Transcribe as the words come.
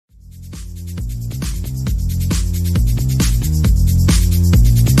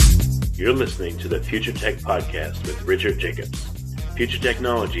You're listening to the Future Tech Podcast with Richard Jacobs. Future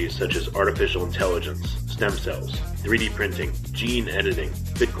technologies such as artificial intelligence, stem cells, 3D printing, gene editing,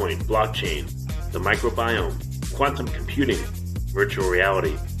 Bitcoin, blockchain, the microbiome, quantum computing, virtual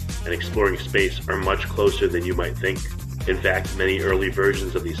reality, and exploring space are much closer than you might think. In fact, many early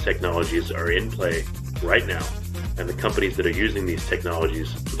versions of these technologies are in play right now, and the companies that are using these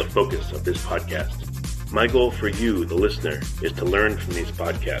technologies are the focus of this podcast. My goal for you, the listener, is to learn from these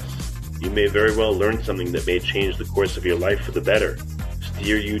podcasts. You may very well learn something that may change the course of your life for the better,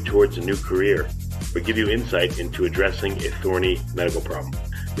 steer you towards a new career, or give you insight into addressing a thorny medical problem.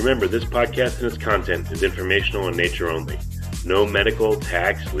 Remember, this podcast and its content is informational in nature only. No medical,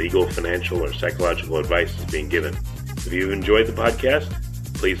 tax, legal, financial, or psychological advice is being given. If you enjoyed the podcast,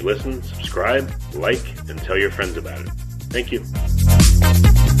 please listen, subscribe, like, and tell your friends about it. Thank you.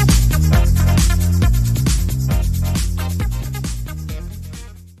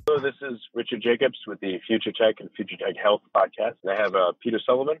 Hello, this is Richard Jacobs with the Future Tech and Future Tech Health podcast. And I have Peter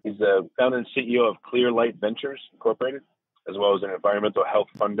Sullivan. He's the founder and CEO of Clear Light Ventures Incorporated, as well as an environmental health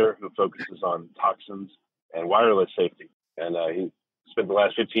funder who focuses on toxins and wireless safety. And he spent the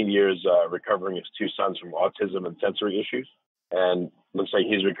last 15 years recovering his two sons from autism and sensory issues. And looks like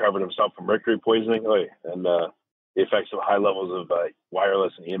he's recovered himself from mercury poisoning and the effects of high levels of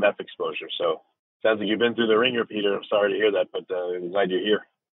wireless and EMF exposure. So sounds like you've been through the ringer, Peter. I'm sorry to hear that, but I'm glad you're here.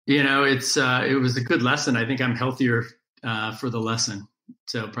 You know, it was a good lesson. I think I'm healthier for the lesson.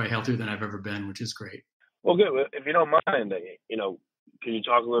 So probably healthier than I've ever been, which is great. Well, good. If you don't mind, can you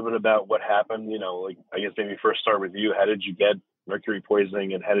talk a little bit about what happened? I guess maybe first start with you. How did you get mercury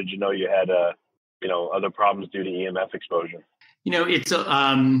poisoning, and how did you know you had, other problems due to EMF exposure? It's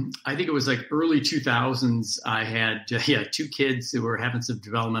I think it was like early 2000s. I had two kids who were having some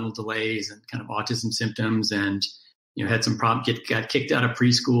developmental delays and kind of autism symptoms, and had some problem, got kicked out of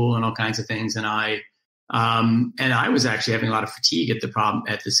preschool and all kinds of things. And I was actually having a lot of fatigue at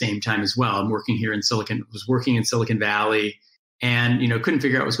the same time as well. I'm working here in Silicon Valley, and couldn't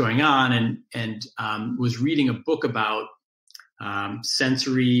figure out what was going on, and was reading a book about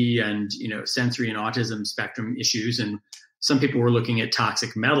sensory and autism spectrum issues, and some people were looking at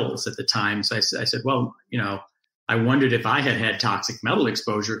toxic metals at the time. So I said, well, I wondered if I had toxic metal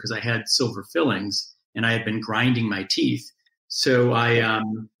exposure because I had silver fillings and I had been grinding my teeth. So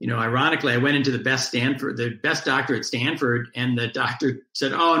ironically, I went into the best doctor at Stanford, and the doctor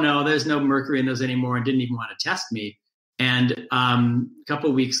said, oh no, there's no mercury in those anymore, and didn't even want to test me. And a couple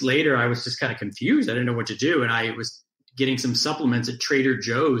of weeks later, I was just kind of confused. I didn't know what to do. And I was getting some supplements at Trader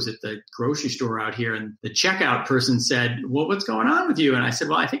Joe's at the grocery store out here. And the checkout person said, well, what's going on with you? And I said,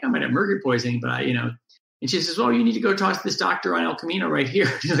 well, I think I might have mercury poisoning, but and she says, well, you need to go talk to this doctor on El Camino right here.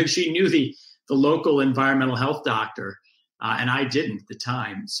 She knew the local environmental health doctor, and I didn't at the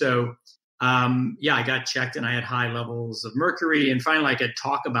time. So, I got checked, and I had high levels of mercury. And finally, I could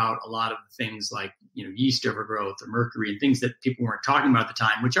talk about a lot of things like, yeast overgrowth or mercury and things that people weren't talking about at the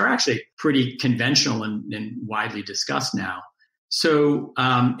time, which are actually pretty conventional and widely discussed now. So,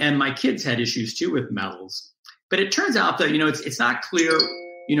 and my kids had issues too with metals. But it turns out that, it's not clear,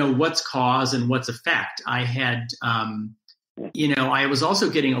 what's cause and what's effect. I had, I was also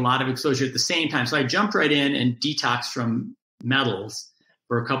getting a lot of exposure at the same time. So I jumped right in and detoxed from metals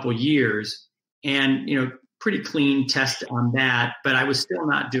for a couple of years, and, pretty clean test on that, but I was still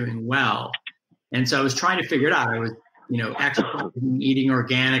not doing well. And so I was trying to figure it out. I was, exercising, eating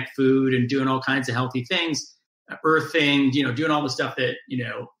organic food and doing all kinds of healthy things, earthing, doing all the stuff that,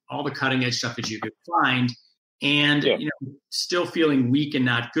 all the cutting edge stuff that you could find, and, still feeling weak and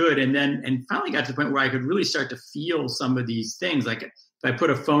not good. And finally got to the point where I could really start to feel some of these things. Like if I put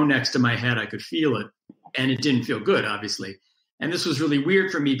a phone next to my head, I could feel it, and it didn't feel good, obviously. And this was really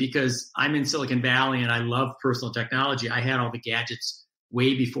weird for me because I'm in Silicon Valley and I love personal technology. I had all the gadgets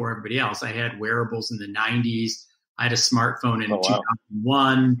way before everybody else. I had wearables in the 90s. I had a smartphone in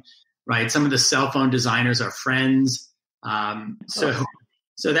 2001, right? Some of the cell phone designers are friends.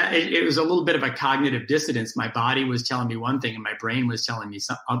 So that it was a little bit of a cognitive dissonance. My body was telling me one thing and my brain was telling me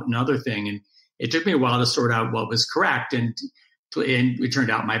another thing. And it took me a while to sort out what was correct. And it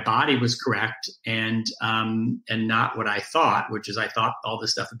turned out my body was correct and not what I thought, which is I thought all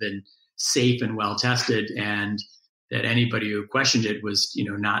this stuff had been safe and well tested, and that anybody who questioned it was,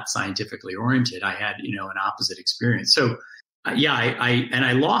 not scientifically oriented. I had, an opposite experience. So,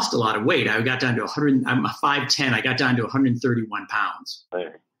 I lost a lot of weight. I got down to 100. I'm 5'10". I got down to 131 pounds.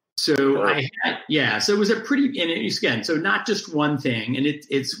 So so it was a pretty, and again, so not just one thing. And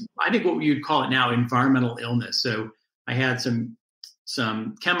it's, I think what you'd call it now, environmental illness. So I had some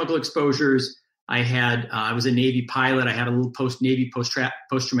chemical exposures. I was a Navy pilot. I had a little post-Navy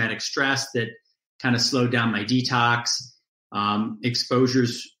post-traumatic stress that kind of slowed down my detox.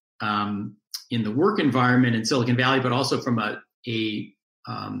 Exposures in the work environment in Silicon Valley, but also from an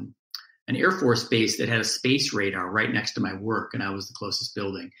Air Force base that had a space radar right next to my work, and I was the closest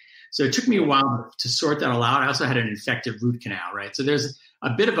building. So it took me a while to sort that all out. I also had an infected root canal, right? So there's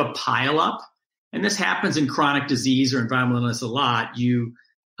a bit of a pileup, and this happens in chronic disease or environmental illness a lot.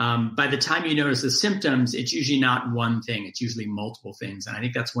 By the time you notice the symptoms, it's usually not one thing. It's usually multiple things. And I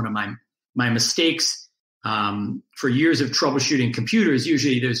think that's one of my mistakes for years of troubleshooting computers.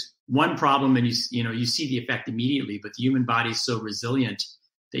 Usually there's one problem and you see the effect immediately, but the human body is so resilient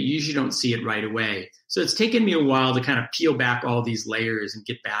that you usually don't see it right away. So it's taken me a while to kind of peel back all these layers and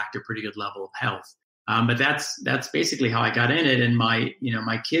get back to a pretty good level of health. But that's basically how I got in it. And my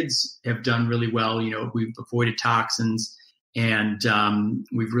kids have done really well. We've avoided toxins, and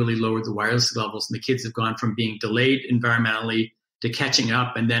we've really lowered the wireless levels. And the kids have gone from being delayed environmentally to catching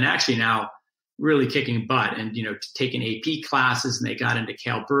up, and then actually now really kicking butt and, taking AP classes, and they got into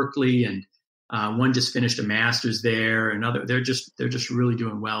Cal Berkeley, and one just finished a master's there, and they're just really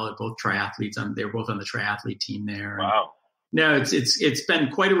doing well. They're both triathletes. They're both on the triathlete team there. Wow. No, it's been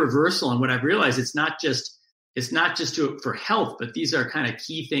quite a reversal. And what I've realized, it's not just for health, but these are kind of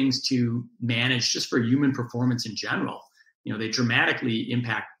key things to manage just for human performance in general. They dramatically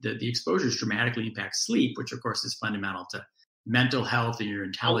impact the exposures dramatically impact sleep, which of course is fundamental to mental health and your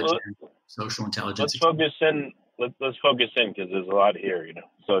intelligence, social intelligence. Let's focus in because there's a lot here,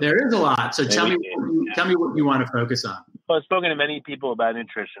 So there is a lot. So tell me what you want to focus on. Well, I've spoken to many people about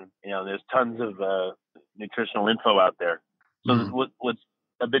nutrition. There's tons of nutritional info out there. So what's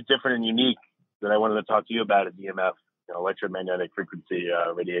a bit different and unique that I wanted to talk to you about is EMF, electromagnetic frequency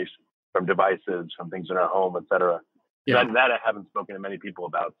radiation from devices, from things in our home, et cetera. Yeah. That I haven't spoken to many people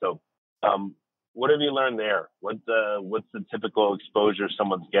about. So what have you learned there? What's the typical exposure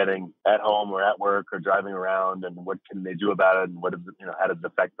someone's getting at home or at work or driving around, and what can they do about it, and what how does it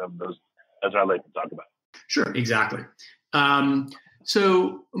affect them? That's what I'd like to talk about. Sure, exactly.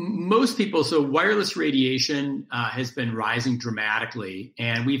 So wireless radiation has been rising dramatically,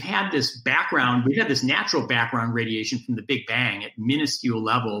 and we've had this natural background radiation from the Big Bang at minuscule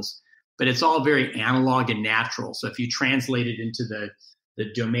levels, but it's all very analog and natural. So if you translate it into the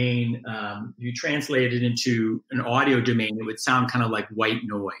domain, you translate it into an audio domain, it would sound kind of like white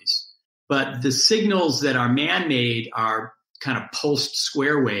noise. But the signals that are man-made are kind of pulsed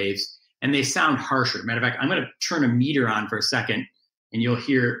square waves, and they sound harsher. Matter of fact, I'm going to turn a meter on for a second, and you'll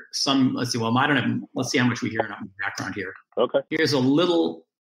hear some. Let's see how much we hear in the background here. Okay. Here's a little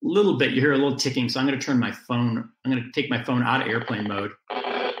bit. You hear a little ticking. So I'm going to turn my phone. I'm going to take my phone out of airplane mode.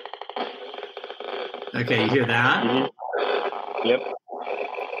 Okay, you hear that? Mm-hmm. Yep.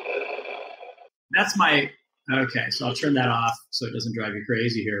 Okay, so I'll turn that off so it doesn't drive you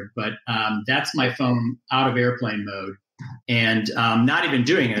crazy here. But that's my phone out of airplane mode, and not even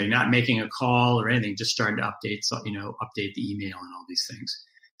doing anything, not making a call or anything, just starting to update the email and all these things.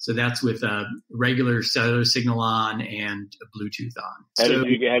 So that's with a regular cellular signal on and a Bluetooth on. How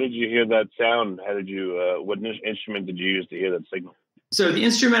did you hear that sound? What instrument did you use to hear that signal? So the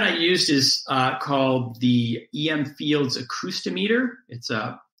instrument I used is called the EM Fields Acoustometer.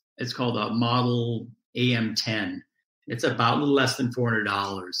 It's called a model AM10. It's about a little less than $400.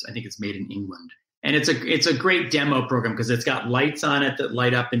 I think it's made in England. And it's a great demo program because it's got lights on it that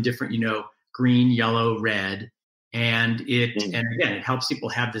light up in different, green, yellow, red. And it helps people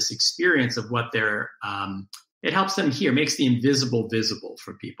have this experience of what it helps them hear, makes the invisible visible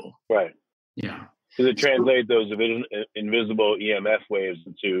for people. Right. Yeah. Does it translate those invisible EMF waves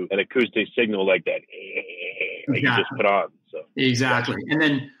into an acoustic signal like that you just put on? So exactly. And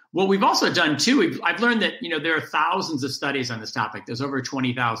then what we've also done too, I've learned that there are thousands of studies on this topic. There's over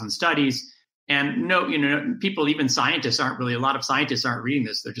 20,000 studies, and people, even scientists, a lot of scientists aren't reading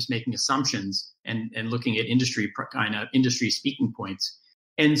this. They're just making assumptions and looking at industry speaking points.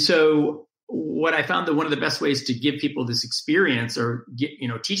 And so what I found that one of the best ways to give people this experience or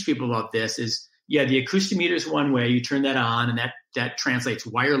teach people about this is, the acoustometer is one way. You turn that on, and that translates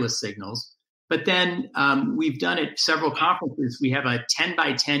wireless signals. But then we've done at several conferences. We have a 10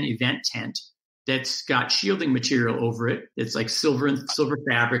 by 10 event tent that's got shielding material over it. It's like silver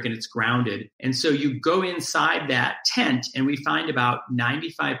fabric, and it's grounded. And so you go inside that tent, and we find about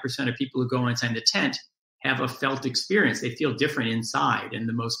 95% of people who go inside the tent have a felt experience. They feel different inside. And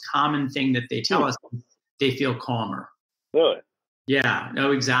the most common thing that they tell us, they feel calmer. Really? Yeah,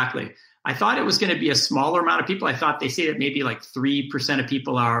 no, exactly. I thought it was going to be a smaller amount of people. I thought they say that maybe like 3% of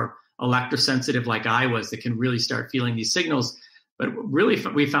people are electrosensitive like I was that can really start feeling these signals. But really,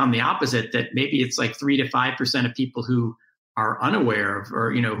 we found the opposite, that maybe it's like 3 to 5% of people who are unaware of,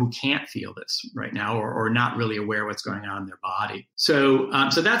 or, who can't feel this right now, or not really aware what's going on in their body. So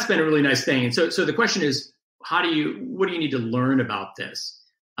that's been a really nice thing. And so the question is, what do you need to learn about this?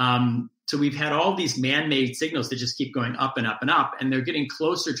 So we've had all these man-made signals that just keep going up and up and up, and they're getting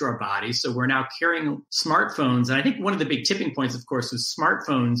closer to our bodies. So we're now carrying smartphones. And I think one of the big tipping points, of course, was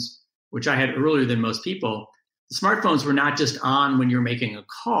smartphones, which I had earlier than most people. The smartphones were not just on when you're making a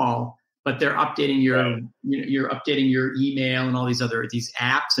call, but they're updating you're updating your email and all these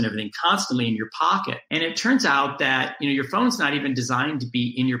apps and everything constantly in your pocket. And it turns out that, your phone's not even designed to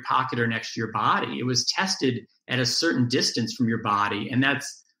be in your pocket or next to your body. It was tested at a certain distance from your body. And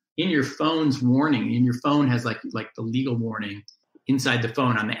that's in your phone's warning. And your phone has like the legal warning inside the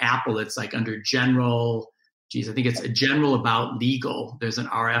phone. On the Apple, it's like under general, I think it's a general about legal. There's an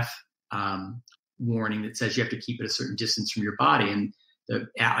RF warning that says you have to keep it a certain distance from your body. And the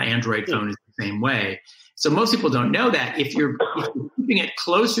Android phone is the same way. So most people don't know that. If you're keeping it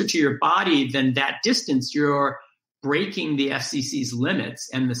closer to your body than that distance, you're breaking the FCC's limits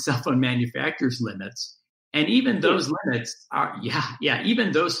and the cell phone manufacturer's limits. And even those limits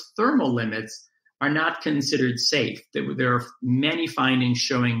even those thermal limits are not considered safe. There are many findings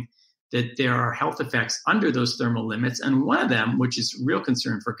showing that there are health effects under those thermal limits. And one of them, which is a real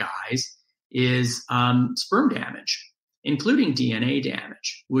concern for guys, is sperm damage, including DNA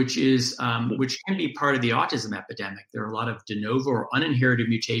damage, which can be part of the autism epidemic. There are a lot of de novo or uninherited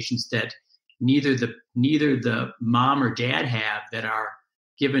mutations that neither the mom or dad have that are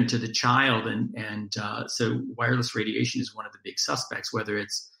given to the child. And so wireless radiation is one of the big suspects, whether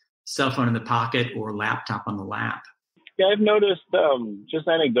it's cell phone in the pocket or laptop on the lap. Yeah, I've noticed just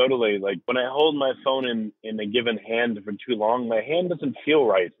anecdotally, like when I hold my phone in a given hand for too long, my hand doesn't feel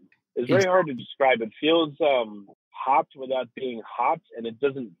right. It's very hard to describe. It feels hot without being hot, and it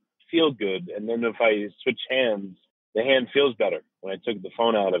doesn't feel good. And then if I switch hands, the hand feels better when I took the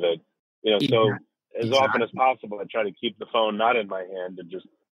phone out of it. So as often as possible, I try to keep the phone not in my hand and just,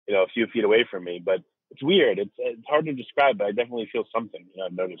 a few feet away from me. But it's weird. It's hard to describe, but I definitely feel something.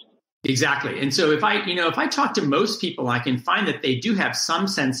 I've noticed. Exactly. And so if I talk to most people, I can find that they do have some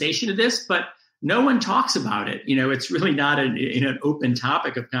sensation of this, but no one talks about it. It's really not an open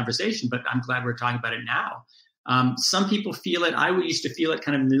topic of conversation, but I'm glad we're talking about it now. Some people feel it. I used to feel it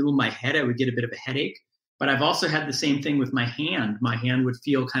kind of in the middle of my head. I would get a bit of a headache, but I've also had the same thing with my hand. My hand would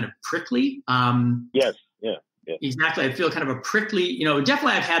feel kind of prickly. Yes. Yeah. Exactly. I feel kind of a prickly,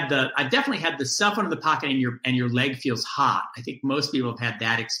 definitely I've definitely had the cell phone in the pocket and your leg feels hot. I think most people have had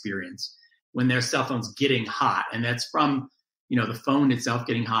that experience when their cell phone's getting hot, and that's from, the phone itself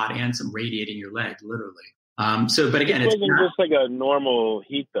getting hot and some radiating your leg, literally. But again, it wasn't just like a normal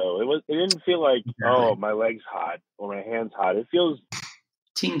heat though. It didn't feel like, oh, my leg's hot or my hand's hot. It feels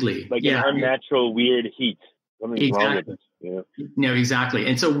tingly, like an unnatural, weird heat. Something's wrong with it. No, exactly.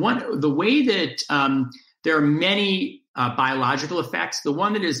 And so the way that there are many biological effects. The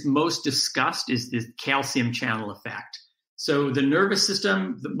one that is most discussed is the calcium channel effect. So the nervous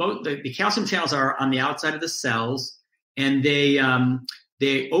system, the calcium channels are on the outside of the cells, and they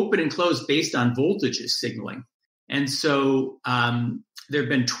open and close based on voltages signaling. And so there have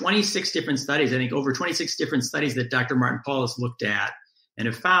been 26 different studies, I think over 26 different studies that Dr. Martin Paul has looked at and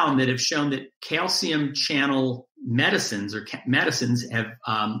have shown that calcium channel medicines have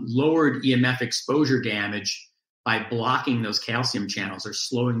lowered EMF exposure damage by blocking those calcium channels or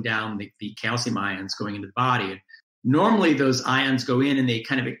slowing down the calcium ions going into the body. And normally those ions go in and they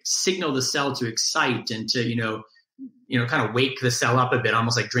kind of signal the cell to excite and to, kind of wake the cell up a bit,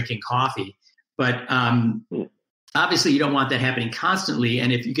 almost like drinking coffee. But obviously you don't want that happening constantly.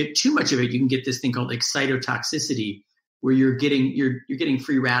 And if you get too much of it, you can get this thing called excitotoxicity, where you're getting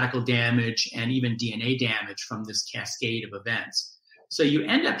free radical damage and even DNA damage from this cascade of events. So you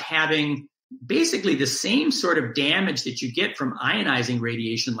end up having basically the same sort of damage that you get from ionizing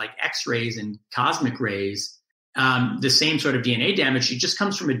radiation like X-rays and cosmic rays. The same sort of DNA damage, it just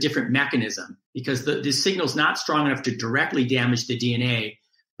comes from a different mechanism, because the signal's not strong enough to directly damage the DNA,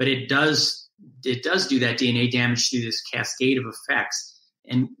 but it does do that DNA damage through this cascade of effects.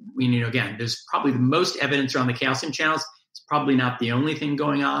 And again, there's probably the most evidence around the calcium channels. It's probably not the only thing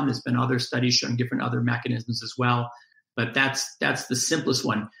going on. There's been other studies showing different other mechanisms as well, but that's the simplest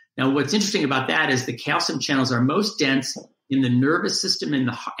one. Now, what's interesting about that is the calcium channels are most dense in the nervous system and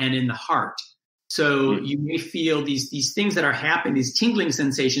in the heart. So you may feel these things that are happening, these tingling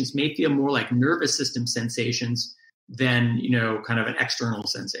sensations may feel more like nervous system sensations than, kind of an external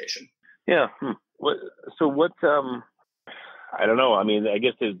sensation. Yeah. I don't know. I mean, I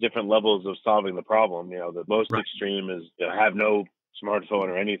guess there's different levels of solving the problem. The most Right. extreme is have no smartphone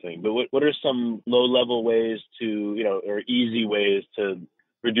or anything. But what are some low-level ways to, or easy ways to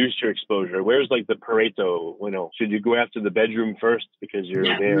reduce your exposure? Where's like the Pareto? Should you go after the bedroom first because you're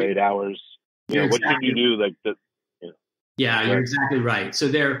there 8 hours? What should you do? Yeah, you're exactly right.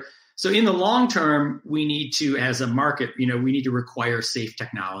 So in the long term, we need to, as a market, we need to require safe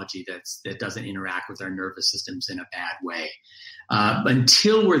technology that doesn't interact with our nervous systems in a bad way. But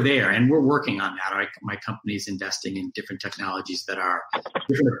until we're there, and we're working on that, my company's investing in different technologies that are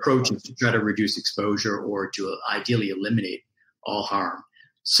different approaches to try to reduce exposure or to ideally eliminate all harm.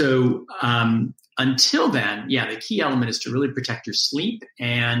 So until then, the key element is to really protect your sleep.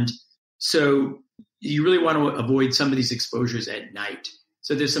 And so you really want to avoid some of these exposures at night.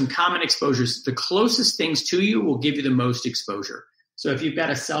 So there's some common exposures. The closest things to you will give you the most exposure. So if you've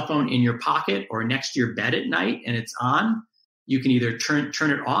got a cell phone in your pocket or next to your bed at night and it's on, you can either turn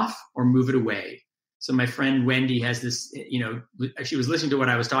it off or move it away. So my friend Wendy has this, she was listening to what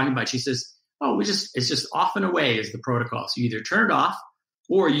I was talking about. She says, it's just off and away is the protocol. So you either turn it off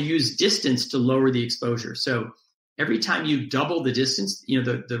or you use distance to lower the exposure. So every time you double the distance,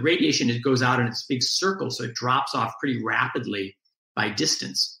 the radiation, it goes out in this big circle. So it drops off pretty rapidly by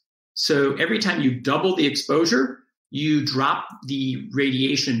distance. So every time you double the exposure, you drop the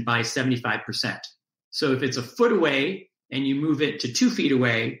radiation by 75%. So if it's a foot away and you move it to 2 feet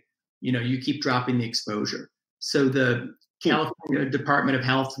away, you keep dropping the exposure. So the California Department of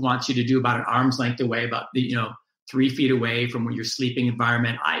Health wants you to do about an arm's length away, about 3 feet away from your sleeping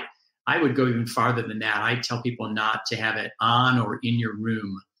environment. I would go even farther than that. I tell people not to have it on or in your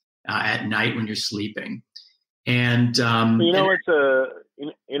room at night when you're sleeping. And it's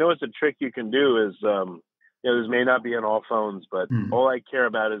a trick you can do is this may not be on all phones, but all I care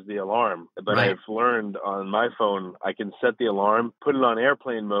about is the alarm. But I've learned on my phone, I can set the alarm, put it on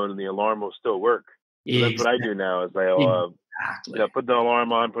airplane mode, and the alarm will still work. So that's what I do now. Is I put the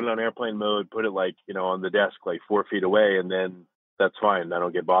alarm on, put it on airplane mode, put it on the desk 4 feet away, and then that's fine. I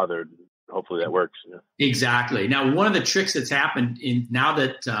don't get bothered. Hopefully that works. Exactly. Now, one of the tricks that's happened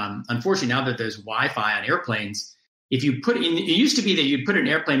unfortunately, now that there's Wi-Fi on airplanes, if you put in, it used to be that you'd put it in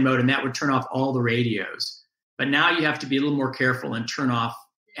airplane mode and that would turn off all the radios. But now you have to be a little more careful and turn off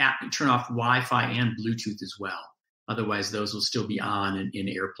Wi-Fi and Bluetooth as well. Otherwise, those will still be on in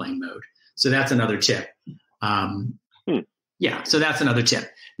airplane mode. So that's another tip. So that's another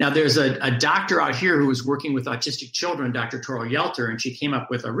tip. Now, there's a doctor out here who was working with autistic children, Dr. Toril Yelter, and she came up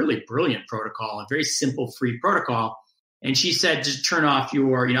with a really brilliant protocol, a very simple, free protocol. And she said, just turn off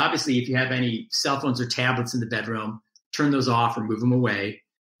your, obviously, if you have any cell phones or tablets in the bedroom, turn those off or move them away.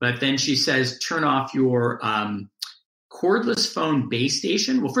 But then she says, turn off your cordless phone base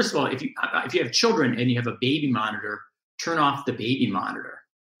station. Well, first of all, if you have children and you have a baby monitor, turn off the baby monitor.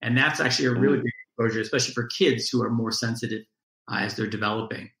 And that's actually a really big exposure, especially for kids who are more sensitive as they're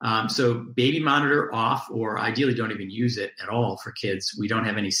developing. So baby monitor off, or ideally don't even use it at all for kids. We don't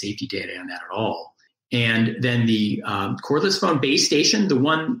have any safety data on that at all. And then the cordless phone base station,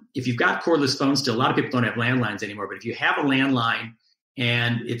 if you've got cordless phones still, a lot of people don't have landlines anymore, but if you have a landline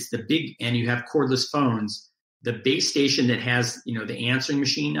and and you have cordless phones, the base station that has, the answering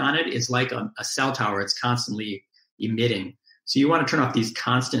machine on it is like a cell tower. It's constantly emitting. So you want to turn off these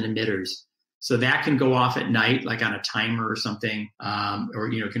constant emitters. So that can go off at night, like on a timer or something, or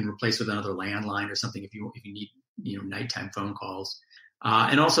can replace with another landline or something if you need nighttime phone calls.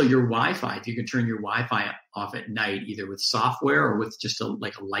 And also your Wi-Fi, if you can turn your Wi-Fi off at night, either with software or with just a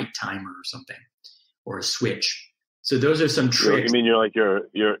light timer or something, or a switch. So those are some tricks. You mean your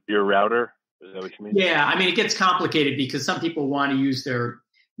router? Is that what you mean? Yeah, it gets complicated because some people want to use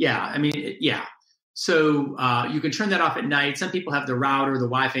So you can turn that off at night. Some people have the router, the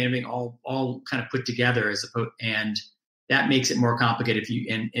Wi-Fi, and everything all kind of put together and that makes it more complicated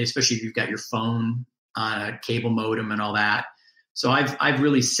and especially if you've got your phone on a cable modem and all that. So I've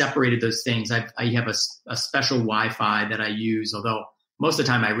really separated those things. I have a special Wi-Fi that I use, although most of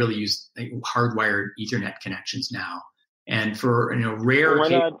the time I really use hardwired Ethernet connections now. And for rare, why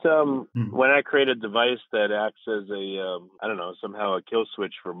not create a device that acts as somehow a kill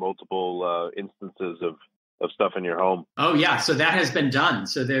switch for multiple instances of stuff in your home? Oh yeah, so that has been done.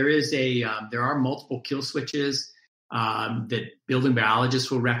 So there are multiple kill switches that building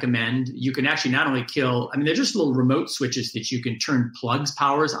biologists will recommend. You can actually not only kill, they're just little remote switches that you can turn plugs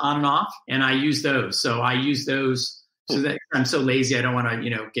powers on and off. And I use those. So I use those so that I'm so lazy. I don't want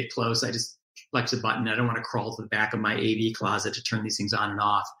to, get close. I just flex a button. I don't want to crawl to the back of my AV closet to turn these things on and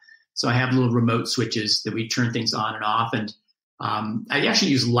off. So I have little remote switches that we turn things on and off. And I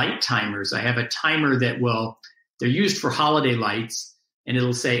actually use light timers. I have a timer that will they're used for holiday lights, and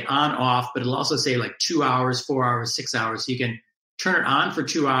it'll say on, off, but it'll also say like 2 hours, 4 hours, 6 hours. So you can turn it on for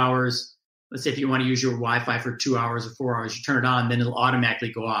 2 hours. Let's say if you want to use your Wi-Fi for 2 hours or 4 hours, you turn it on, then it'll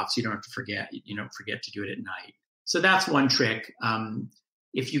automatically go off. So you don't have to forget. You don't forget to do it at night. So that's one trick.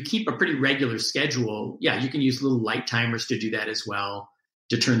 If you keep a pretty regular schedule, you can use little light timers to do that as well,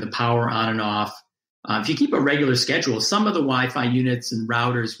 to turn the power on and off. If you keep a regular schedule, some of the Wi-Fi units and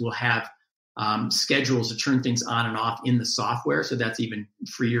routers will have schedules to turn things on and off in the software. So that's even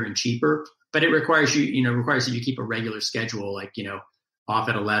freer and cheaper. But it requires that you keep a regular schedule, like, off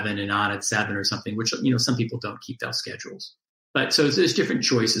at 11 and on at 7 or something, which, some people don't keep those schedules. But so there's different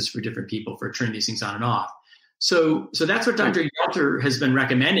choices for different people for turning these things on and off. So that's what Dr. Yelter has been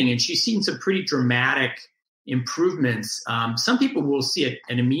recommending, and she's seen some pretty dramatic improvements. Some people will see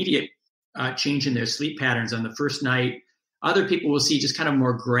an immediate change in their sleep patterns on the first night. Other people will see just kind of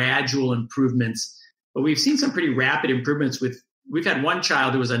more gradual improvements. But we've seen some pretty rapid improvements we've had one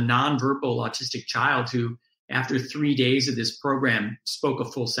child who was a nonverbal autistic child who, after 3 days of this program, spoke a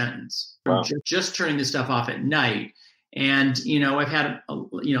full sentence. Wow. Just turning this stuff off at night. And, I've had,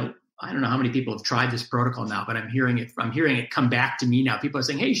 I don't know how many people have tried this protocol now, but I'm hearing it come back to me now. People are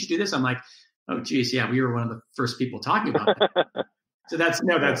saying, hey, you should do this. I'm like, oh, geez, yeah, we were one of the first people talking about that. So that's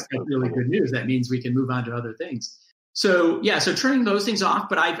really good news. That means we can move on to other things. So turning those things off,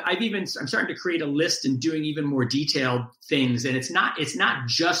 but I'm starting to create a list and doing even more detailed things. And it's not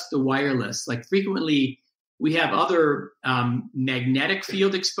just the wireless. Like frequently we have other magnetic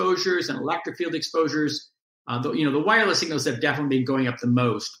field exposures and electric field exposures. The wireless signals have definitely been going up the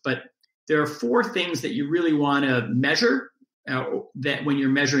most, but there are 4 things that you really want to measure that when you're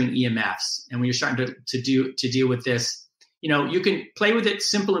measuring EMFs and when you're starting to deal with this. You can play with it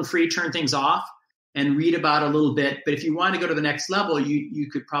simple and free, turn things off and read about it a little bit. But if you want to go to the next level, you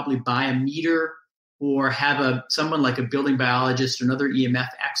could probably buy a meter or have someone like a building biologist or another EMF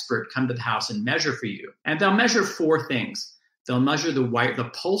expert come to the house and measure for you. And they'll measure 4 things. They'll measure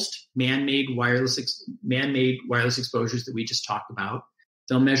the pulsed man-made wireless exposures that we just talked about.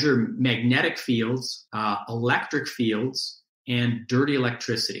 They'll measure magnetic fields, electric fields, and dirty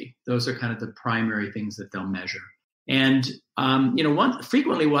electricity. Those are kind of the primary things that they'll measure. And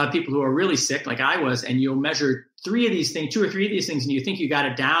frequently we'll have people who are really sick, like I was, and you'll measure 3 of these things, 2 or 3 of these things, and you think you got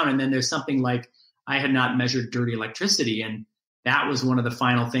it down, and then there's something like, I had not measured dirty electricity, and that was one of the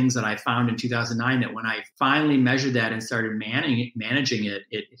final things that I found in 2009, that when I finally measured that and started managing it,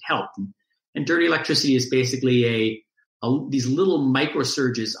 it helped. And dirty electricity is basically these little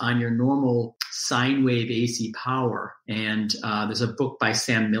microsurges on your normal sine wave AC power. And there's a book by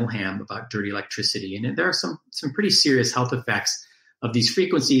Sam Milham about dirty electricity. And there are some pretty serious health effects of these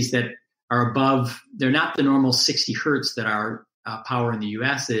frequencies that are above, they're not the normal 60 hertz that our power in the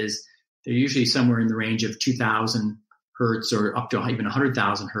US is. They're usually somewhere in the range of 2,000 hertz or up to even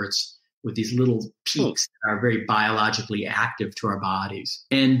 100,000 hertz, with these little peaks that are very biologically active to our bodies.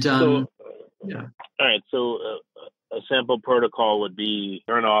 And all right. So a sample protocol would be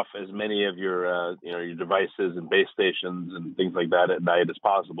turn off as many of your your devices and base stations and things like that at night as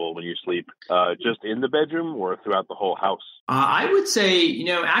possible when you sleep, just in the bedroom or throughout the whole house. I would say,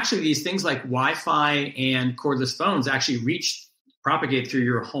 actually these things like Wi-Fi and cordless phones actually propagate through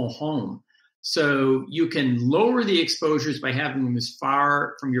your whole home. So you can lower the exposures by having them as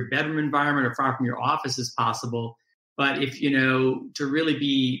far from your bedroom environment or far from your office as possible. But if, to really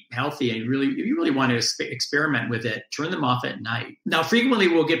be healthy and you really want to experiment with it, turn them off at night. Now, frequently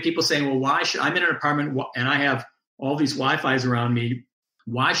we'll get people saying, well, I'm in an apartment and I have all these Wi-Fis around me.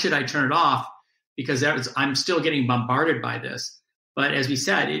 Why should I turn it off? Because I'm still getting bombarded by this. But as we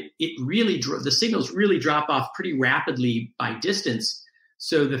said, the signals really drop off pretty rapidly by distance.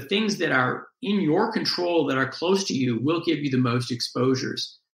 So the things that are in your control that are close to you will give you the most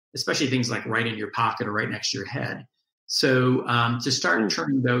exposures, especially things like right in your pocket or right next to your head. So to start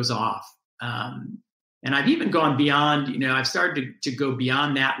turning those off. And I've even gone beyond, I've started to go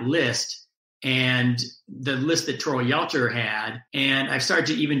beyond that list and the list that Toril Yelter had. And I've started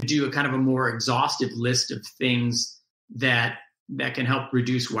to even do a kind of a more exhaustive list of things that can help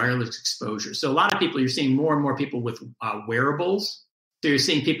reduce wireless exposure. So a lot of people, you're seeing more and more people with wearables. So you're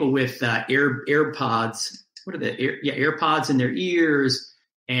seeing people with AirPods. What are AirPods in their ears,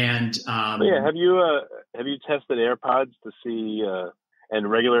 and have you tested AirPods to see and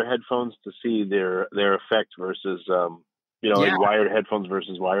regular headphones to see their effect versus like wired headphones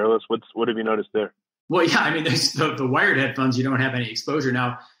versus wireless? What have you noticed there? Well, there's the wired headphones. You don't have any exposure.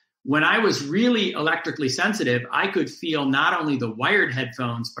 Now, when I was really electrically sensitive, I could feel not only the wired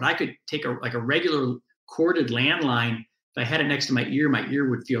headphones, but I could take a regular corded landline. If I had it next to my ear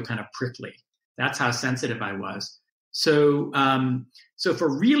would feel kind of prickly. That's how sensitive I was. So, so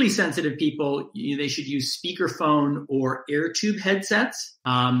for really sensitive people, they should use speakerphone or air tube headsets.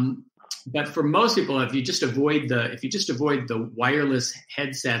 But for most people, if you just avoid the wireless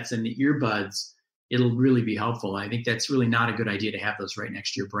headsets and the earbuds, it'll really be helpful. I think that's really not a good idea to have those right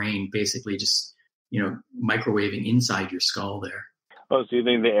next to your brain, basically just, microwaving inside your skull there. Oh, so you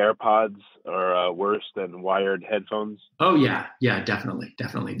think the AirPods are worse than wired headphones? Oh, yeah. Yeah, definitely.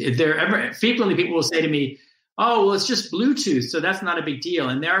 Frequently people will say to me, oh, well, it's just Bluetooth, so that's not a big deal.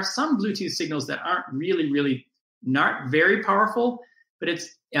 And there are some Bluetooth signals that aren't really not very powerful, but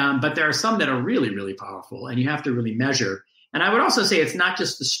there are some that are really, really powerful, and you have to really measure. And I would also say it's not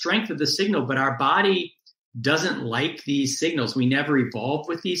just the strength of the signal, but our body doesn't like these signals. We never evolved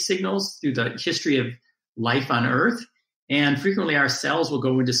with these signals through the history of life on Earth. And frequently our cells will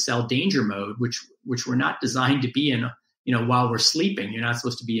go into cell danger mode, which we're not designed to be in, while we're sleeping. You're not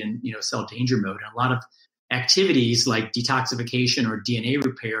supposed to be in, cell danger mode. And a lot of activities like detoxification or DNA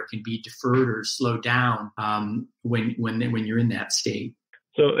repair can be deferred or slowed down when you're in that state.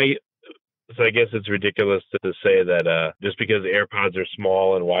 So I guess it's ridiculous to say that just because AirPods are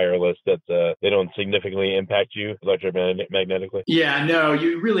small and wireless, that they don't significantly impact you electromagnetically. Yeah, no,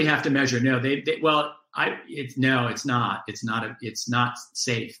 you really have to measure. No, it's not. It's not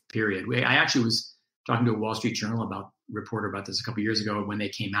safe. Period. I actually was talking to a Wall Street Journal reporter about this a couple of years ago when they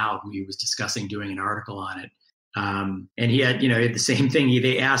came out. He was discussing doing an article on it. And he had the same thing.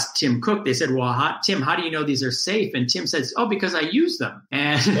 They asked Tim Cook, they said, well, Tim, how do you know these are safe? And Tim says, oh, because I use them.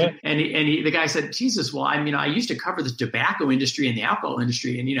 And, the guy said, Jesus, well, I used to cover the tobacco industry and the alcohol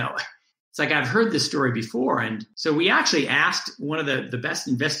industry. And, it's like, I've heard this story before. And so we actually asked one of the best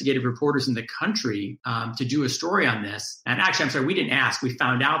investigative reporters in the country to do a story on this. And actually, I'm sorry, we didn't ask. We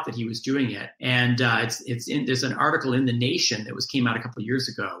found out that he was doing it. And there's an article in The Nation that came out a couple of years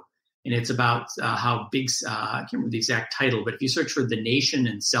ago. And it's about how big, I can't remember the exact title, but if you search for The Nation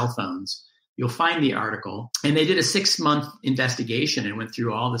and cell phones, you'll find the article. And they did a 6-month investigation and went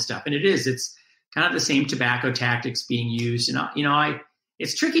through all the stuff. And it's kind of the same tobacco tactics being used. And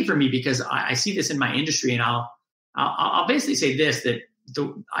it's tricky for me because I see this in my industry, and I'll basically say this, that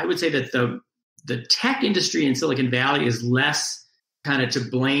I would say that the tech industry in Silicon Valley is less kind of to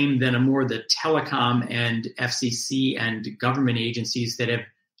blame than more the telecom and FCC and government agencies that have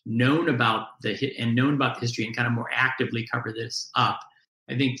known about the history and kind of more actively cover this up.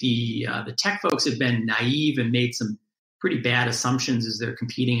 I think the tech folks have been naive and made some pretty bad assumptions as they're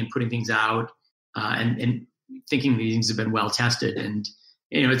competing and putting things out and thinking these things have been well tested. And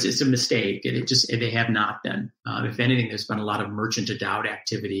it's a mistake. They have not been. If anything, there's been a lot of merchant to doubt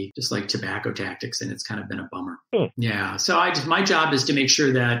activity, just like tobacco tactics, and it's kind of been a bummer. Yeah. So my job is to make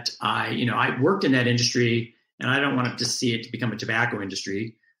sure that I worked in that industry, and I don't want to just see it to become a tobacco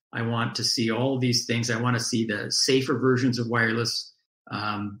industry. I want to see all of these things. I want to see the safer versions of wireless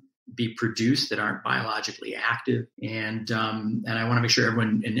be produced that aren't biologically active. And I want to make sure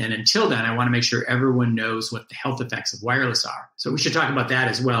everyone, and until then, I want to make sure everyone knows what the health effects of wireless are. So we should talk about that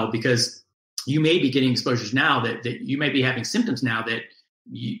as well, because you may be getting exposures now that you may be having symptoms now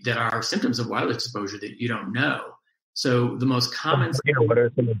that are symptoms of wireless exposure that you don't know. So the most common... What are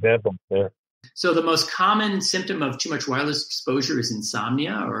some examples there? So the most common symptom of too much wireless exposure is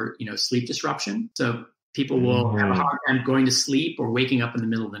insomnia or, sleep disruption. So people will have a hard time going to sleep or waking up in the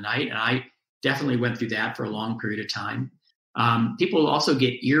middle of the night. And I definitely went through that for a long period of time. People will also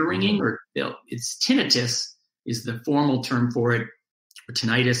get ear ringing, or it's tinnitus is the formal term for it, or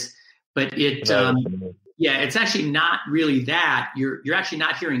tinnitus. But it's actually not really that. You're actually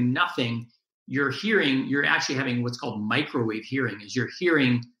not hearing nothing. You're actually having what's called microwave hearing, is you're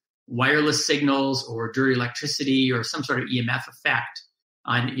hearing wireless signals or dirty electricity or some sort of EMF effect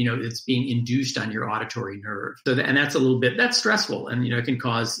on, it's being induced on your auditory nerve. So and that's that's stressful, and, it can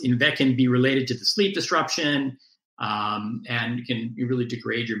cause, that can be related to the sleep disruption, and can really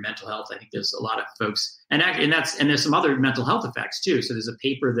degrade your mental health. I think there's a lot of folks, and there's some other mental health effects too. So there's a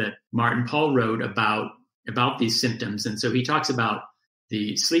paper that Martin Paul wrote about these symptoms. And so he talks about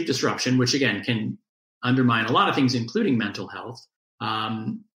the sleep disruption, which again can undermine a lot of things, including mental health.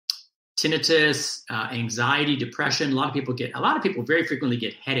 Tinnitus, anxiety, depression. A lot of people very frequently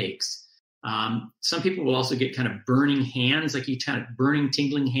get headaches. Some people will also get kind of burning hands, like burning,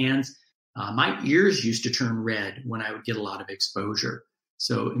 tingling hands. My ears used to turn red when I would get a lot of exposure.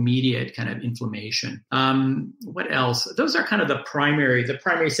 So immediate kind of inflammation. What else? Those are kind of the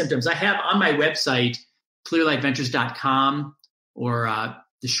primary symptoms. I have on my website, clearlightventures.com, or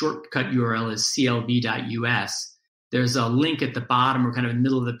the shortcut URL is clv.us. There's a link at the bottom or kind of in the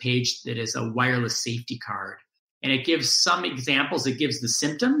middle of the page that is a wireless safety card. And it gives some examples. It gives the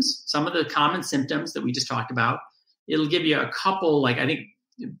symptoms, some of the common symptoms that we just talked about. It'll give you a couple, like I think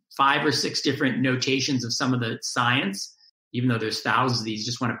 5 or 6 different notations of some of the science, even though there's thousands of these.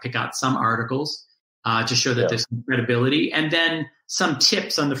 Just want to pick out some articles to show that there's some credibility. And then some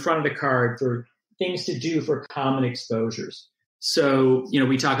tips on the front of the card for things to do for common exposures. So,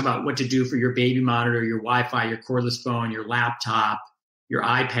 we talk about what to do for your baby monitor, your Wi-Fi, your cordless phone, your laptop, your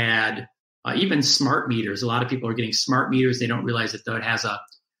iPad, even smart meters. A lot of people are getting smart meters. They don't realize that though it has a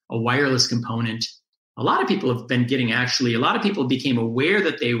wireless component. A lot of people have been getting a lot of people became aware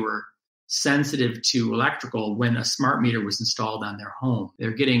that they were sensitive to electrical when a smart meter was installed on their home.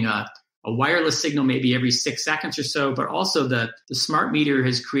 They're getting a wireless signal maybe every 6 seconds or so, but also the smart meter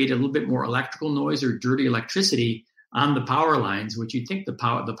has created a little bit more electrical noise or dirty electricity on the power lines, which you'd think the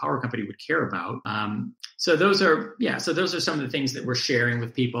power company would care about. So those are some of the things that we're sharing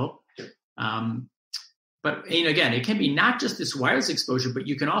with people. But again, it can be not just this wireless exposure, but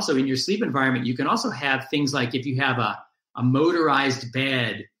you can also, in your sleep environment, you can also have things like if you have a motorized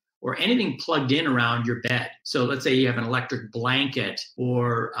bed or anything plugged in around your bed. So let's say you have an electric blanket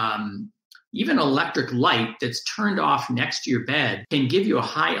or even electric light that's turned off next to your bed can give you a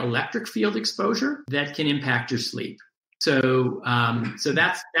high electric field exposure that can impact your sleep. So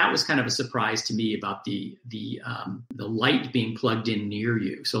that was kind of a surprise to me about the light being plugged in near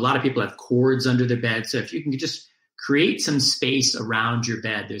you. So a lot of people have cords under their bed. So if you can just create some space around your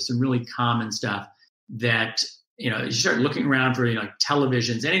bed, there's some really common stuff that, you start looking around for,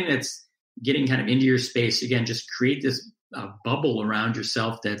 televisions, anything that's getting kind of into your space. Again, just create this bubble around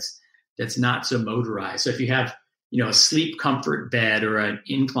yourself that's not so motorized. So if you have, a sleep comfort bed or an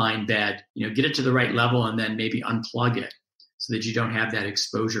incline bed, get it to the right level and then maybe unplug it so that you don't have that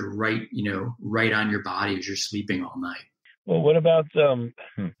exposure right on your body as you're sleeping all night. Well, what about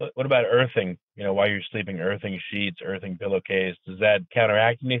earthing? While you're sleeping, earthing sheets, earthing pillowcase. Does that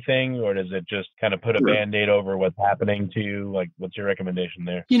counteract anything, or does it just kind of put a Band-Aid over what's happening to you? Like, what's your recommendation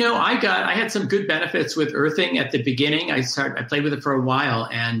there? I had some good benefits with earthing at the beginning. I played with it for a while,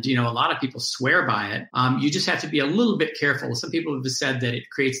 and a lot of people swear by it. You just have to be a little bit careful. Some people have said that it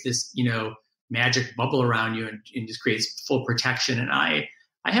creates this, magic bubble around you and just creates full protection. And I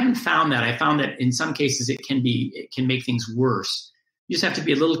haven't found that. I found that in some cases it can make things worse. You just have to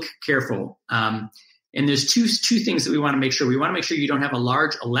be a little careful. And there's two things that we want to make sure. We want to make sure you don't have a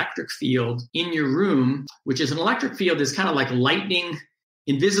large electric field in your room, which is an electric field is kind of like lightning,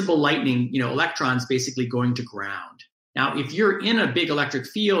 invisible lightning, electrons basically going to ground. Now, if you're in a big electric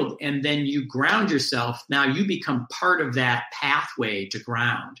field and then you ground yourself, now you become part of that pathway to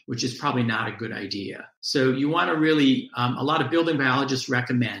ground, which is probably not a good idea. So you want to really, a lot of building biologists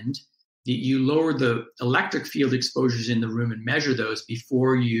recommend that you lower the electric field exposures in the room and measure those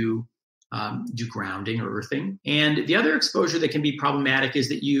before you do grounding or earthing. And the other exposure that can be problematic is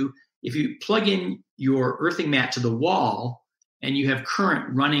that if you plug in your earthing mat to the wall and you have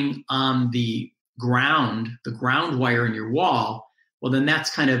current running on the ground wire in your wall, well, then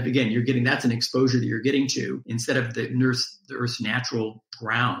that's kind of, again, that's an exposure that you're getting to instead of the Earth's natural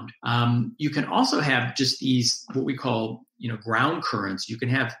ground. You can also have just these, what we call, ground currents. You can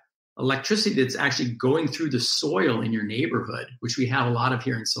have electricity that's actually going through the soil in your neighborhood, which we have a lot of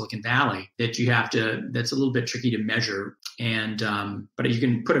here in Silicon Valley, that's a little bit tricky to measure. And, but you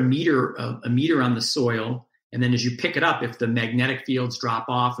can put a meter on the soil. And then as you pick it up, if the magnetic fields drop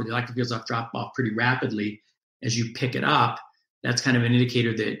off or the electric fields drop off pretty rapidly, as you pick it up, that's kind of an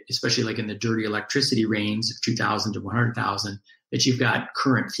indicator that, especially like in the dirty electricity range of 2,000 to 100,000, that you've got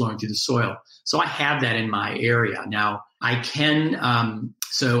current flowing through the soil. So I have that in my area. Now I can,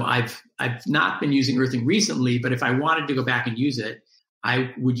 so I've not been using earthing recently, but if I wanted to go back and use it,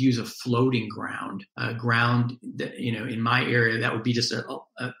 I would use a floating ground, a ground that, in my area, that would be just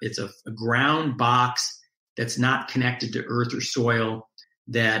it's a ground box that's not connected to earth or soil,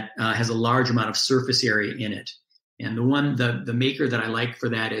 that has a large amount of surface area in it. And the maker that I like for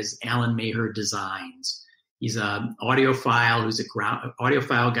that is Alan Maher Designs. He's an audiophile who's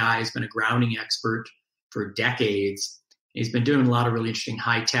audiophile guy. He's been a grounding expert for decades. He's been doing a lot of really interesting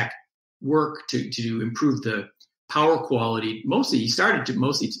high-tech work to improve the power quality. He started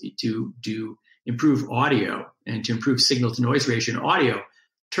to improve audio and to improve signal-to-noise ratio in audio.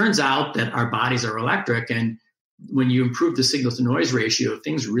 Turns out that our bodies are electric, and when you improve the signal-to-noise ratio,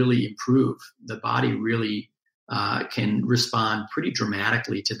 things really improve. The body really can respond pretty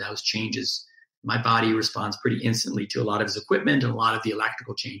dramatically to those changes. My body responds pretty instantly to a lot of his equipment and a lot of the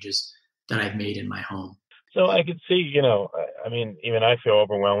electrical changes that I've made in my home. So I could see, even I feel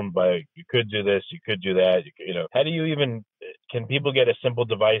overwhelmed by, you could do this, you could do that. How do you even can people get a simple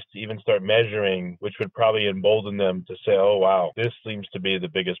device to even start measuring, which would probably embolden them to say, oh, wow, this seems to be the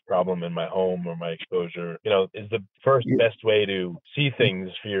biggest problem in my home or my exposure? Is the first best way to see things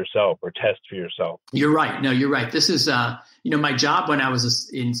for yourself or test for yourself. You're right. No, you're right. This is, my job when I was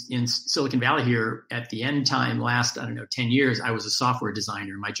in Silicon Valley here at the end time last, 10 years, I was a software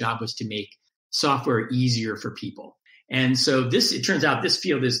designer. My job was to make software easier for people. And so it turns out this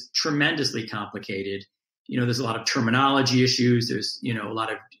field is tremendously complicated. There's a lot of terminology issues. There's, a lot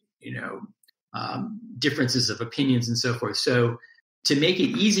of, differences of opinions and so forth. So to make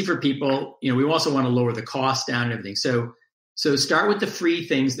it easy for people, we also want to lower the cost down and everything. So start with the free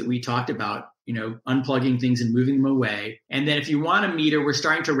things that we talked about, unplugging things and moving them away. And then if you want a meter, we're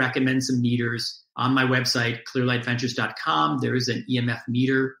starting to recommend some meters on my website, clearlightventures.com. There is an EMF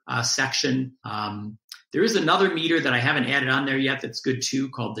meter section. There is another meter that I haven't added on there yet that's good too,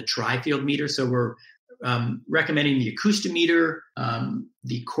 called the tri-field meter. So we're recommending the acoustimeter,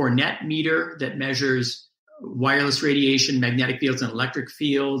 the cornet meter that measures wireless radiation, magnetic fields, and electric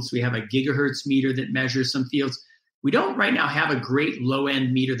fields. We have a gigahertz meter that measures some fields. We don't right now have a great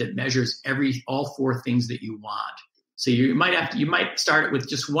low-end meter that measures all four things that you want. So you might start with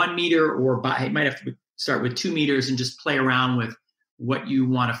just one meter, or you might have to start with 2 meters and just play around with what you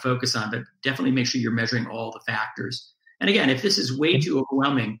want to focus on, but definitely make sure you're measuring all the factors. And again, if this is way too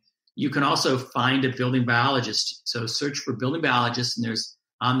overwhelming, you can also find a building biologist. So search for building biologists, and there's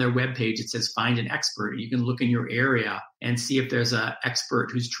on their webpage, it says find an expert. You can look in your area and see if there's an expert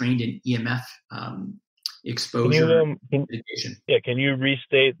who's trained in EMF exposure mitigation. Can you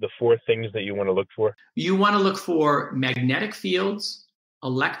restate the 4 things that you want to look for? You want to look for magnetic fields,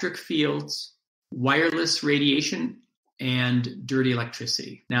 electric fields, wireless radiation, and dirty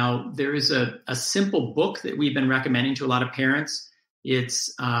electricity. Now, there is a simple book that we've been recommending to a lot of parents.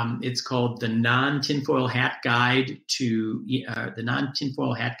 It's called the Non-Tinfoil Hat Guide to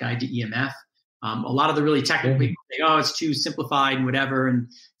EMF. A lot of the really technical people say, "Oh, it's too simplified and whatever, and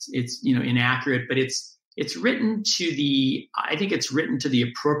it's inaccurate." But it's written to the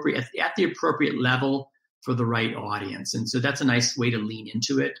appropriate level for the right audience, and so that's a nice way to lean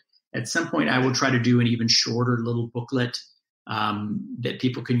into it. At some point, I will try to do an even shorter little booklet that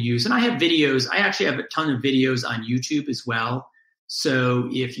people can use. And I have videos. I actually have a ton of videos on YouTube as well. So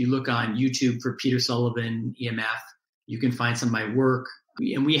if you look on YouTube for Peter Sullivan EMF, you can find some of my work.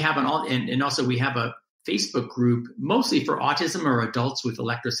 And we have also we have a Facebook group mostly for autism or adults with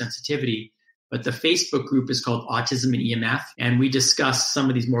electrosensitivity. But the Facebook group is called Autism and EMF, and we discuss some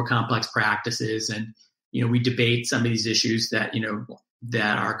of these more complex practices, and we debate some of these issues that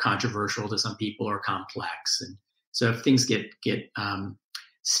that are controversial to some people or complex. And so if things get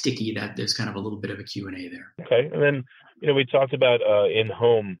sticky, that there's kind of a little bit of a Q&A there. Okay. And then, we talked about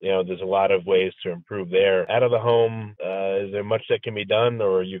in-home, there's a lot of ways to improve there. Out of the home, is there much that can be done,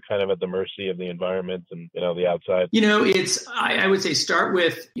 or are you kind of at the mercy of the environment and, the outside? I would say start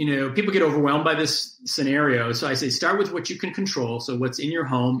with, people get overwhelmed by this scenario. So I say start with what you can control. So what's in your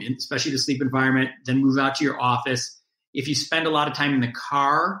home, especially the sleep environment, then move out to your office. If you spend a lot of time in the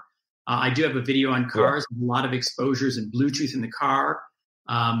car, I do have a video on cars, a lot of exposures and Bluetooth in the car.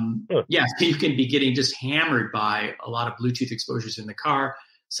 You can be getting just hammered by a lot of Bluetooth exposures in the car.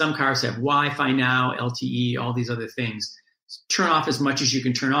 Some cars have Wi-Fi now, LTE, all these other things. Turn off as much as you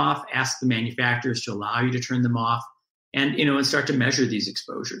can turn off. Ask the manufacturers to allow you to turn them off, and and start to measure these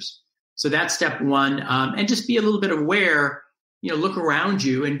exposures. So that's step one. And just be a little bit aware. Look around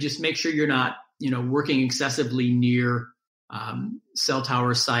you and just make sure you're not working excessively near cell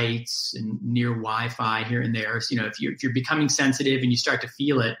tower sites and near Wi-Fi here and there. So, if you're becoming sensitive and you start to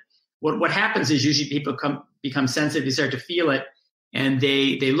feel it, what happens is usually people become sensitive, they start to feel it, and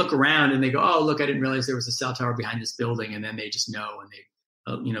they look around and they go, "Oh, look, I didn't realize there was a cell tower behind this building," and then they just know, and they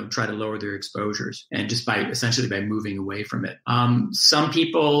try to lower their exposures, and just by moving away from it. Some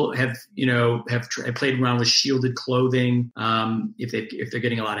people have played around with shielded clothing if they're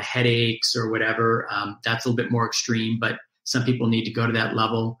getting a lot of headaches or whatever. That's a little bit more extreme, but some people need to go to that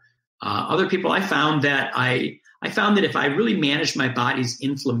level. Other people, I found that if I really managed my body's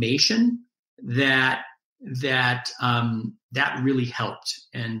inflammation, that really helped.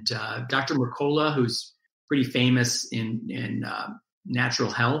 And Dr. Mercola, who's pretty famous in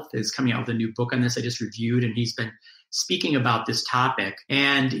natural health, is coming out with a new book on this I just reviewed, and he's been speaking about this topic.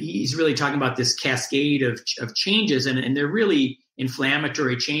 And he's really talking about this cascade of changes, and they're really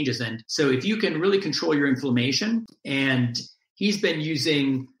inflammatory changes. And so if you can really control your inflammation, and he's been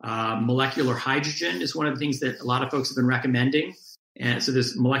using molecular hydrogen is one of the things that a lot of folks have been recommending. And so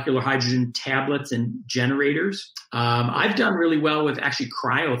there's molecular hydrogen tablets and generators. I've done really well with actually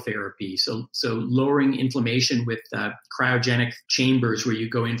cryotherapy. So lowering inflammation with cryogenic chambers where you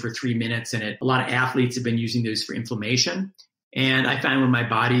go in for 3 minutes, and a lot of athletes have been using those for inflammation. And I find when my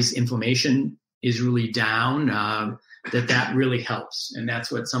body's inflammation is really down, that really helps. And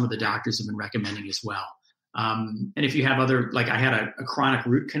that's what some of the doctors have been recommending as well. And if you have other, like I had a chronic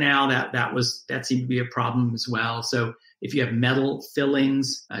root canal, that seemed to be a problem as well. So if you have metal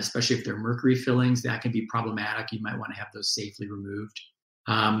fillings, especially if they're mercury fillings, that can be problematic. You might want to have those safely removed.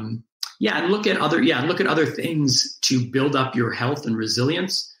 And look at other things to build up your health and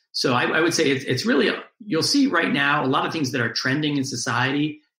resilience. So I would say it's really, you'll see right now, a lot of things that are trending in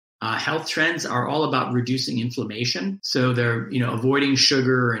society. Health trends are all about reducing inflammation. So they're, avoiding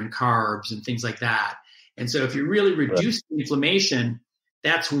sugar and carbs and things like that. And so if you really reduce inflammation,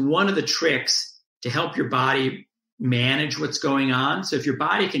 that's one of the tricks to help your body manage what's going on. So if your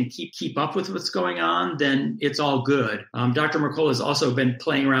body can keep up with what's going on, then it's all good. Dr. Mercola has also been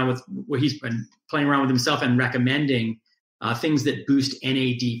playing around with himself and recommending things that boost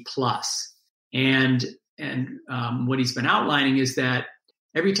NAD+. And what he's been outlining is that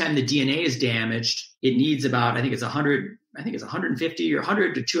every time the DNA is damaged, it needs about, I think it's 150 or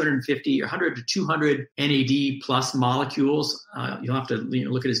 100 to 250 or 100 to 200 NAD plus molecules. You'll have to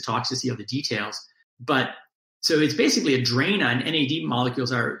look at his talks to see all the details. But so it's basically a drain on NAD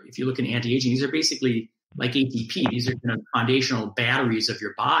molecules. If you look in anti-aging, these are basically like ATP. These are foundational batteries of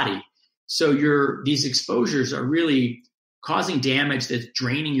your body. So these exposures are really causing damage that's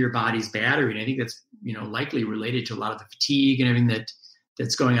draining your body's battery. And I think that's likely related to a lot of the fatigue and everything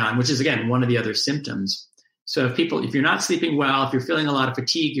that's going on, which is, again, one of the other symptoms. So if you're not sleeping well, if you're feeling a lot of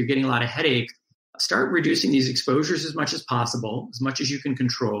fatigue, you're getting a lot of headache, start reducing these exposures as much as possible, as much as you can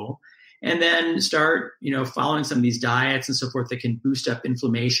control. And then start, following some of these diets and so forth that can boost up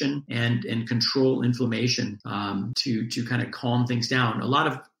inflammation and control inflammation to kind of calm things down. A lot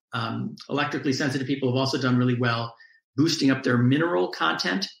of electrically sensitive people have also done really well boosting up their mineral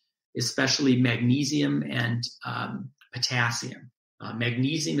content, especially magnesium and potassium.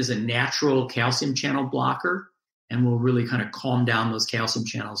 Magnesium is a natural calcium channel blocker and will really kind of calm down those calcium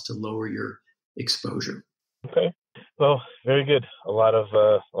channels to lower your exposure. Okay. Well, very good. A lot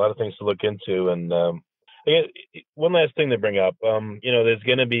of things to look into. And one last thing to bring up, there's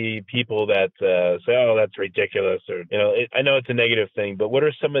going to be people that say, "Oh, that's ridiculous," or I know it's a negative thing, but what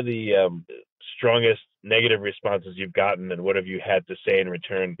are some of the strongest negative responses you've gotten, and what have you had to say in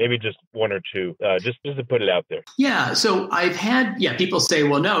return? Maybe just one or two, just to put it out there. Yeah. So I've had people say,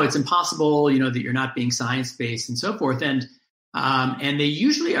 "Well, no, it's impossible," that you're not being science-based and so forth, and they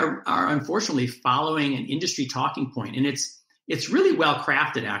usually are unfortunately following an industry talking point, and it's really well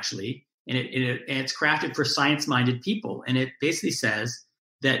crafted actually, and it's crafted for science-minded people, and it basically says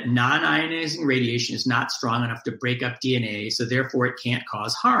that non-ionizing radiation is not strong enough to break up DNA, so therefore it can't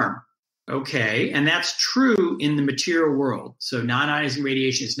cause harm. Okay, and that's true in the material world. So non-ionizing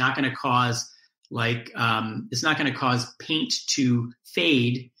radiation is not going to cause it's not going to cause paint to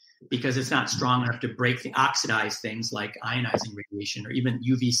fade because it's not strong enough to oxidize things like ionizing radiation or even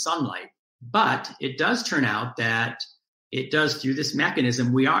UV sunlight. But it does turn out that it does through this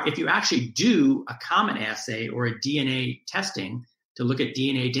mechanism. If you actually do a common assay or a DNA testing to look at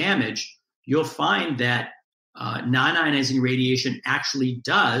DNA damage, you'll find that non-ionizing radiation actually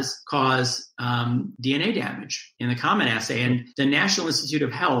does cause DNA damage in the common assay. And the National Institute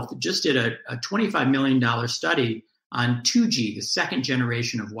of Health just did a $25 million study on 2G, the second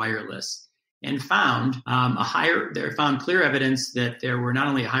generation of wireless, and found clear evidence that there were not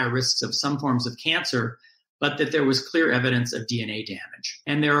only higher risks of some forms of cancer, but that there was clear evidence of DNA damage.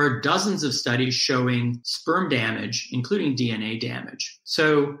 And there are dozens of studies showing sperm damage, including DNA damage.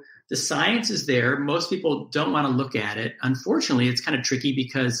 So the science is there. Most people don't want to look at it. Unfortunately, it's kind of tricky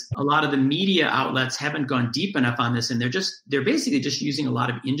because a lot of the media outlets haven't gone deep enough on this, and they're basically just using a lot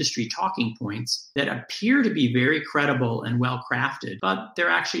of industry talking points that appear to be very credible and well crafted, but they're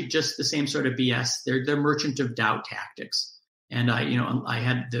actually just the same sort of BS. They're merchant of doubt tactics. And I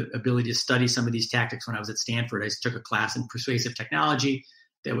had the ability to study some of these tactics when I was at Stanford. I took a class in persuasive technology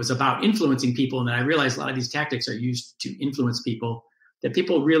that was about influencing people, and then I realized a lot of these tactics are used to influence people, that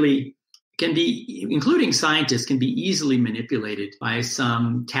people really can be, including scientists, can be easily manipulated by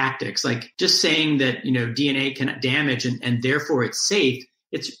some tactics, like just saying that, DNA cannot damage and therefore it's safe.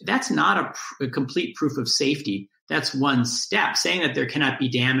 That's not a complete proof of safety. That's one step. Saying that there cannot be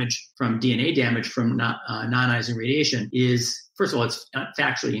damage from DNA damage from non-ionizing radiation is, first of all, it's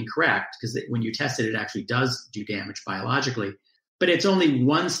factually incorrect because when you test it, it actually does do damage biologically. But it's only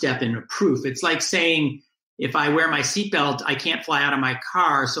one step in a proof. It's like saying, if I wear my seatbelt, I can't fly out of my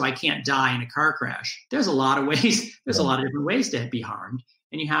car, so I can't die in a car crash. There's a lot of ways. There's a lot of different ways to be harmed,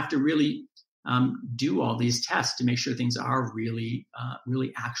 and you have to really do all these tests to make sure things are really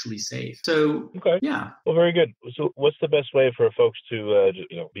actually safe. So, okay. Yeah. Well, very good. So what's the best way for folks to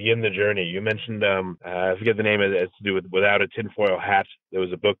begin the journey? You mentioned, I forget the name, it has to do with Without a Tinfoil Hat. There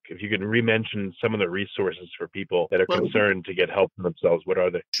was a book. If you could re-mention some of the resources for people that are concerned to get help for themselves, what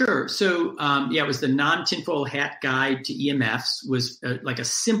are they? Sure. So, it was the Non-Tinfoil Hat Guide to EMFs, was like a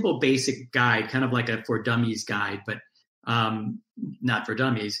simple basic guide, kind of like a for dummies guide, but not for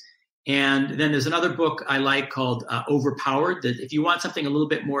dummies. And then there's another book I like called Overpowered, that if you want something a little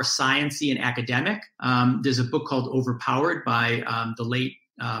bit more sciencey and academic, there's a book called Overpowered by the late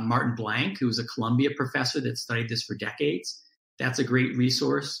Martin Blank, who was a Columbia professor that studied this for decades. That's a great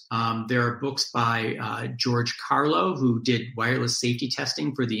resource. There are books by George Carlo, who did wireless safety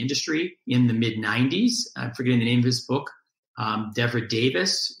testing for the industry in the mid-90s. I'm forgetting the name of his book. Deborah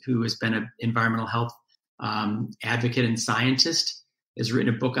Davis, who has been an environmental health advocate and scientist, has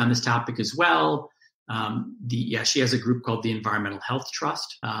written a book on this topic as well. She has a group called the Environmental Health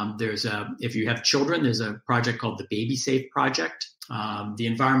Trust. If you have children, there's a project called the Baby Safe Project. The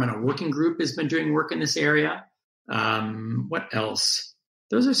Environmental Working Group has been doing work in this area. What else?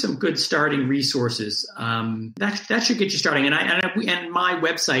 Those are some good starting resources. That should get you starting. And my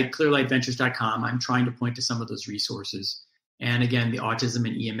website, clearlightventures.com, I'm trying to point to some of those resources. And again, the Autism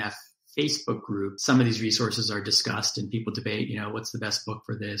and EMF Facebook group, some of these resources are discussed and people debate, what's the best book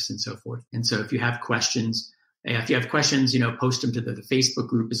for this and so forth. And so if you have questions, post them to the Facebook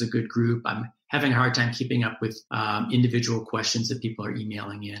group is a good group. I'm having a hard time keeping up with individual questions that people are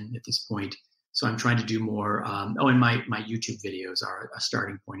emailing in at this point. So I'm trying to do more. And my YouTube videos are a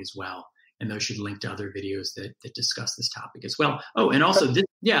starting point as well. And those should link to other videos that discuss this topic as well. Oh, and also, and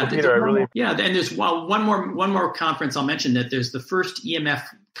there's one more conference I'll mention, that there's the first EMF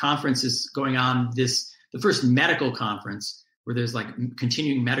conference is going on. The first medical conference where there's like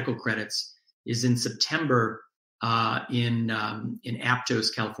continuing medical credits is in September in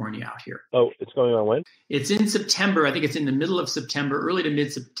Aptos, California, out here. Oh, it's going on when? It's in September. I think it's in the middle of September, early to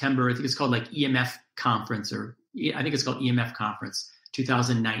mid-September. I think it's called like EMF Conference, or I think it's called EMF Conference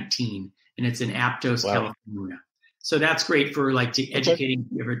 2019. And it's in Aptos, California. So that's great for to educating.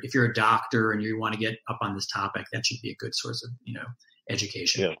 If you're a doctor and you want to get up on this topic, that should be a good source of,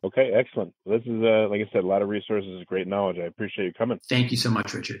 education. Yeah. Okay. Excellent. This is, like I said, a lot of resources, great knowledge. I appreciate you coming. Thank you so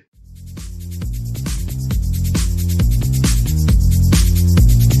much, Richard.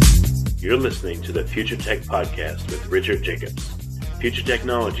 You're listening to the Future Tech Podcast with Richard Jacobs. Future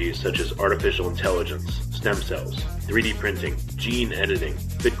technologies such as artificial intelligence, stem cells, 3D printing, gene editing,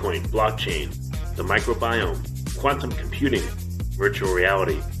 Bitcoin, blockchain, the microbiome, quantum computing, virtual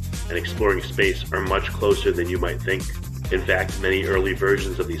reality, and exploring space are much closer than you might think. In fact, many early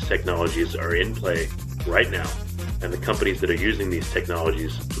versions of these technologies are in play right now, and the companies that are using these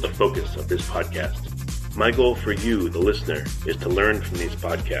technologies are the focus of this podcast. My goal for you, the listener, is to learn from these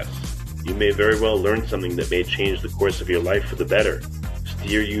podcasts. You may very well learn something that may change the course of your life for the better,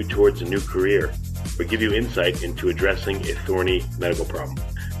 steer you towards a new career, or give you insight into addressing a thorny medical problem.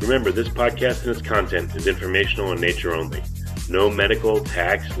 Remember, this podcast and its content is informational in nature only. No medical,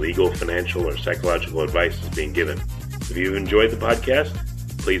 tax, legal, financial, or psychological advice is being given. If you've enjoyed the podcast,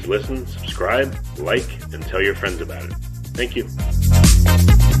 please listen, subscribe, like, and tell your friends about it. Thank you.